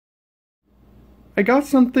I got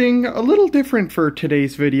something a little different for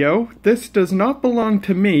today's video. This does not belong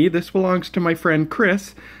to me, this belongs to my friend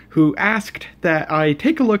Chris, who asked that I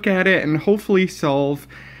take a look at it and hopefully solve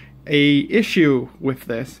an issue with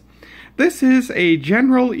this. This is a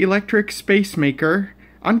General Electric Spacemaker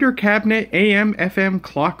under-cabinet AM/FM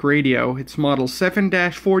clock radio. It's model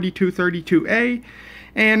 7-4232A,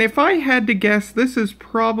 and if I had to guess, this is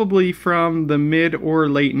probably from the mid or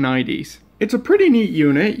late 90s. It's a pretty neat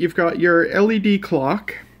unit. You've got your LED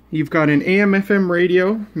clock, you've got an AM/FM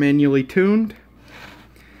radio, manually tuned.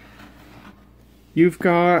 You've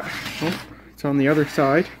got, oh, it's on the other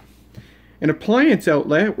side, an appliance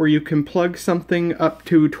outlet where you can plug something up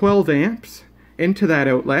to 12 amps into that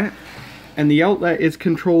outlet, and the outlet is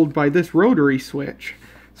controlled by this rotary switch.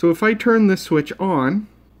 So if I turn this switch on,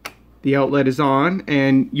 the outlet is on,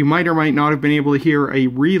 and you might or might not have been able to hear a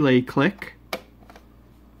relay click.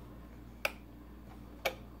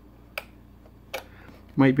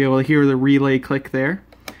 Might be able to hear the relay click there.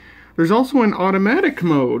 There's also an automatic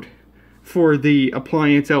mode for the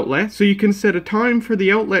appliance outlet, so you can set a time for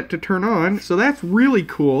the outlet to turn on, so that's really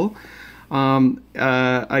cool.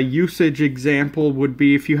 A usage example would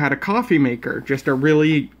be if you had a coffee maker, just a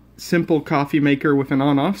really simple coffee maker with an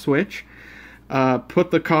on-off switch.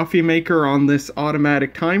 Put the coffee maker on this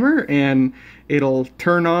automatic timer and it'll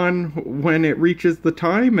turn on when it reaches the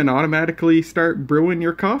time and automatically start brewing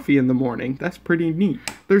your coffee in the morning. That's pretty neat.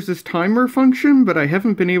 There's this timer function, but I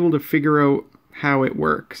haven't been able to figure out how it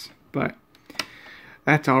works. But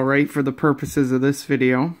that's alright for the purposes of this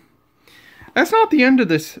video. That's not the end of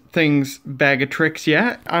this thing's bag of tricks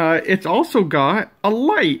yet. It's also got a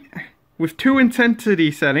light with 2 intensity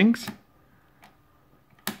settings.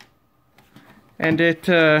 And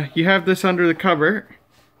you have this under the cover,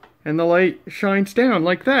 and the light shines down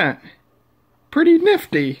like that. Pretty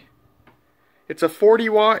nifty. It's a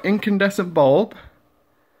 40-watt incandescent bulb.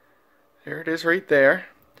 There it is right there.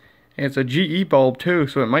 And it's a GE bulb too,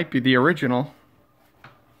 so it might be the original.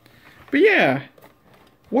 But yeah,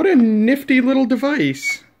 what a nifty little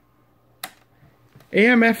device.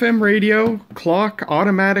 AM/FM radio, clock,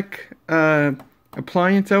 automatic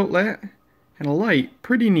appliance outlet, and a light.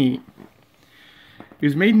 Pretty neat. It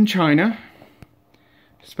was made in China.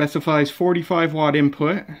 Specifies 45 watt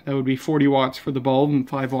input. That would be 40 watts for the bulb and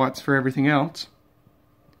 5 watts for everything else.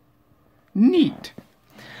 Neat.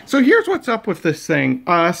 So here's what's up with this thing.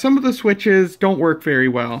 Some of the switches don't work very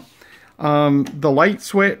well. The light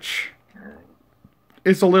switch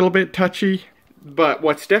is a little bit touchy, but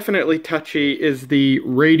what's definitely touchy is the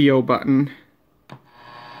radio button.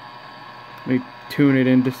 Let me tune it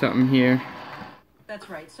into something here. That's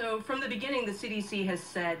right. So from the beginning, the CDC has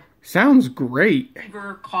said... Sounds great.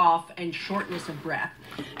 Fever, cough, and shortness of breath.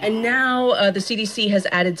 And now the CDC has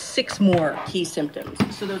added 6 more key symptoms.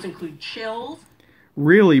 So those include chills.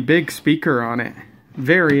 Really big speaker on it.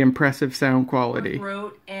 Very impressive sound quality.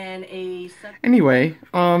 Throat and a... Anyway,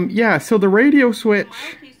 yeah, so the radio switch...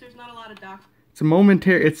 There's not a lot of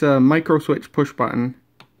it's a micro switch push button.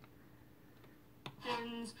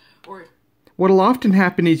 What'll often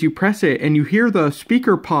happen is you press it and you hear the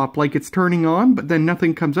speaker pop like it's turning on, but then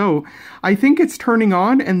nothing comes out. I think it's turning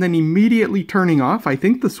on and then immediately turning off. I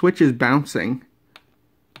think the switch is bouncing.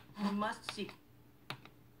 You must see.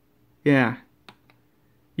 Yeah.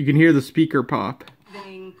 You can hear the speaker pop.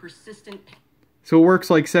 Persistent. So it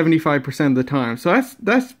works like 75% of the time. So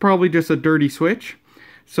that's probably just a dirty switch.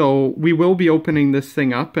 So we will be opening this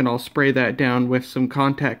thing up and I'll spray that down with some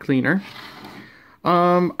contact cleaner.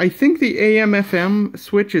 I think the AM/FM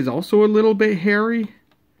switch is also a little bit hairy.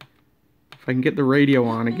 If I can get the radio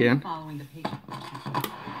on again.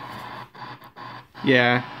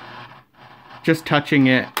 Yeah. Just touching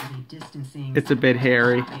it, it's a bit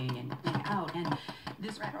hairy.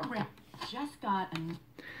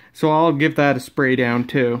 So I'll give that a spray down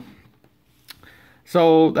too.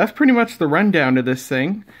 So that's pretty much the rundown of this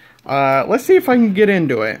thing. Let's see if I can get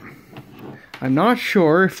into it. I'm not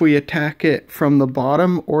sure if we attack it from the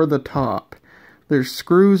bottom or the top. There's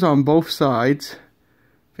screws on both sides.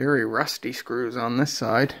 Very rusty screws on this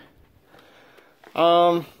side.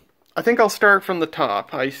 I think I'll start from the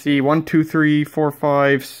top. I see 1, 2, 3, 4,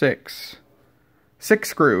 5, 6. 6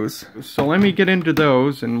 screws. So let me get into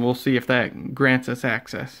those and we'll see if that grants us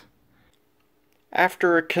access.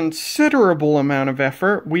 After a considerable amount of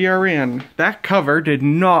effort, we are in. That cover did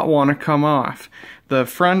not want to come off. The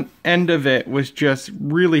front end of it was just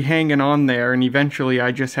really hanging on there, and eventually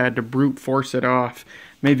I just had to brute force it off.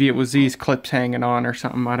 Maybe it was these clips hanging on or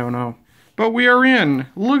something, I don't know. But we are in.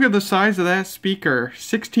 Look at the size of that speaker.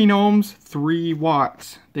 16 ohms, 3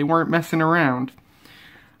 watts. They weren't messing around.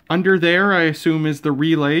 Under there, I assume, is the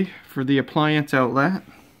relay for the appliance outlet.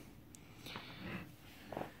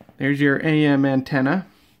 There's your AM antenna.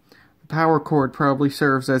 The power cord probably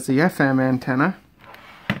serves as the FM antenna.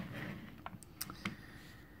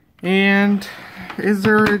 And is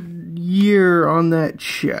there a year on that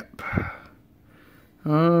chip?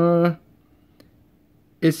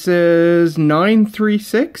 It says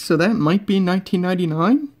 936, so that might be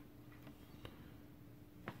 1999.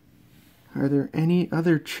 Are there any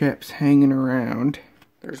other chips hanging around?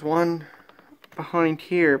 There's one behind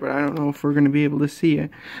here, but I don't know if we're going to be able to see it.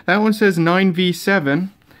 That one says 9V7.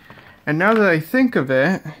 And now that I think of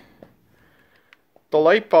it, the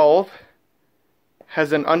light bulb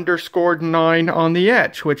has an underscored 9 on the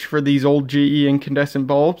edge, which for these old GE incandescent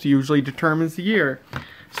bulbs usually determines the year.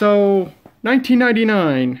 So,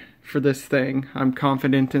 1999 for this thing, I'm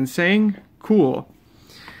confident in saying. Cool.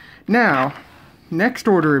 Now, next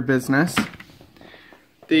order of business,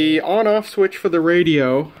 the on-off switch for the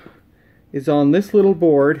radio is on this little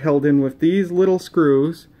board held in with these little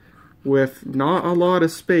screws with not a lot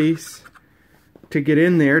of space to get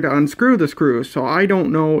in there to unscrew the screws. So I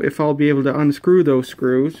don't know if I'll be able to unscrew those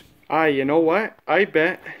screws. You know what? I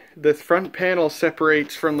bet this front panel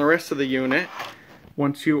separates from the rest of the unit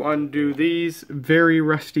once you undo these very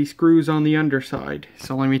rusty screws on the underside.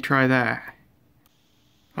 So let me try that.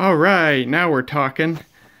 Alright, now we're talking.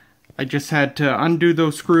 I just had to undo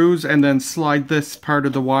those screws and then slide this part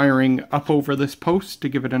of the wiring up over this post to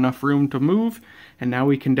give it enough room to move. And now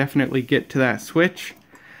we can definitely get to that switch.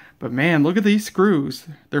 But man, look at these screws.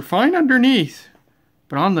 They're fine underneath,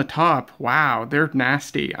 but on the top, wow, they're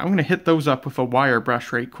nasty. I'm gonna hit those up with a wire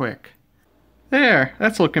brush right quick. There,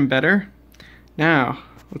 that's looking better. Now,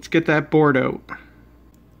 let's get that board out.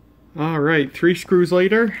 Alright, 3 screws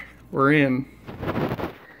later, we're in.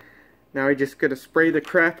 Now I just gotta spray the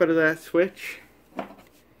crap out of that switch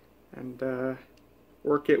and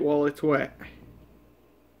work it while it's wet.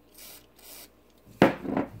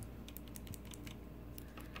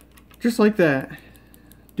 Just like that.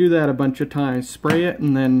 Do that a bunch of times. Spray it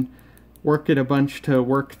and then work it a bunch to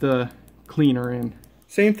work the cleaner in.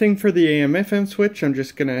 Same thing for the AM/FM switch. I'm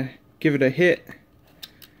just gonna give it a hit.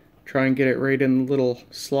 Try and get it right in the little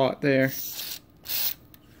slot there.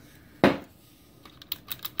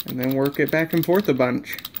 And then work it back and forth a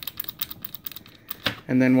bunch.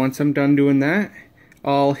 And then once I'm done doing that,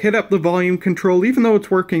 I'll hit up the volume control. Even though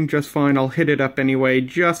it's working just fine, I'll hit it up anyway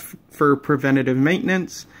just for preventative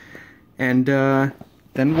maintenance. And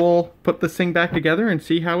then we'll put this thing back together and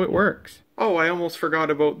see how it works. Oh, I almost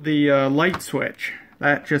forgot about the light switch.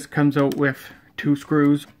 That just comes out with 2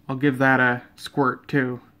 screws. I'll give that a squirt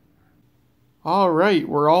too. Alright,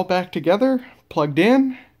 we're all back together, plugged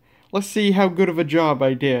in. Let's see how good of a job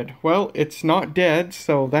I did. Well, it's not dead,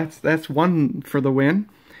 so that's one for the win.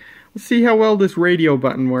 Let's see how well this radio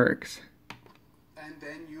button works. And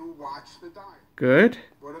then you watch the dial. Good.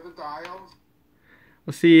 What are the dials?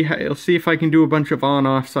 We'll see if I can do a bunch of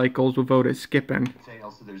on-off cycles without it skipping.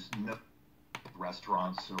 Also, there's no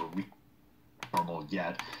restaurants or normal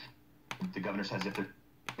yet. The governor says if there's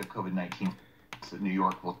COVID-19, so New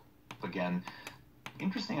York will again.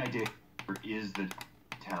 Interesting idea is that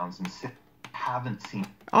towns and cities haven't seen.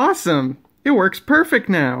 Awesome! It works perfect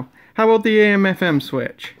now. How about the AM/FM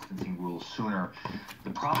switch? Distancing rules sooner.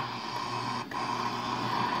 The problem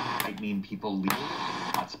might mean people leave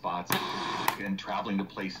hotspots and traveling to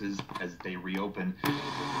places as they reopen.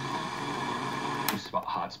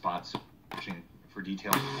 Hotspots for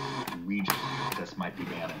details. Region this might be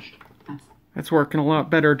managed. That's working a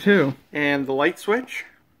lot better too. And the light switch?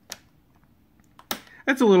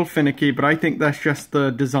 That's a little finicky, but I think that's just the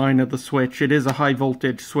design of the switch. It is a high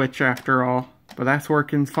voltage switch after all. But that's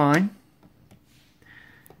working fine.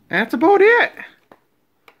 That's about it.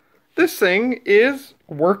 This thing is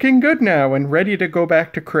working good now and ready to go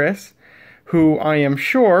back to Chris, who I am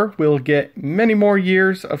sure will get many more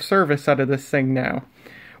years of service out of this thing now.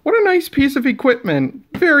 What a nice piece of equipment.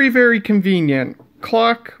 Very, very convenient.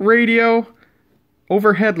 Clock, radio,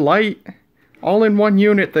 overhead light, all in one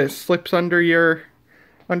unit that slips under your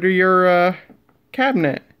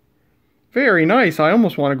cabinet. Very nice. I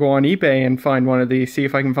almost want to go on eBay and find one of these, see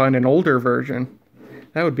if I can find an older version.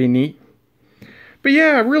 That would be neat. But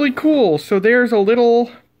yeah, really cool. So there's a little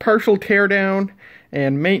partial teardown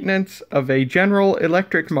and maintenance of a General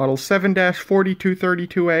Electric Model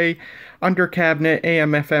 7-4232A undercabinet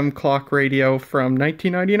AM/FM clock radio from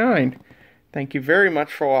 1999. Thank you very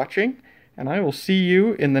much for watching, and I will see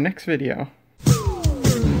you in the next video.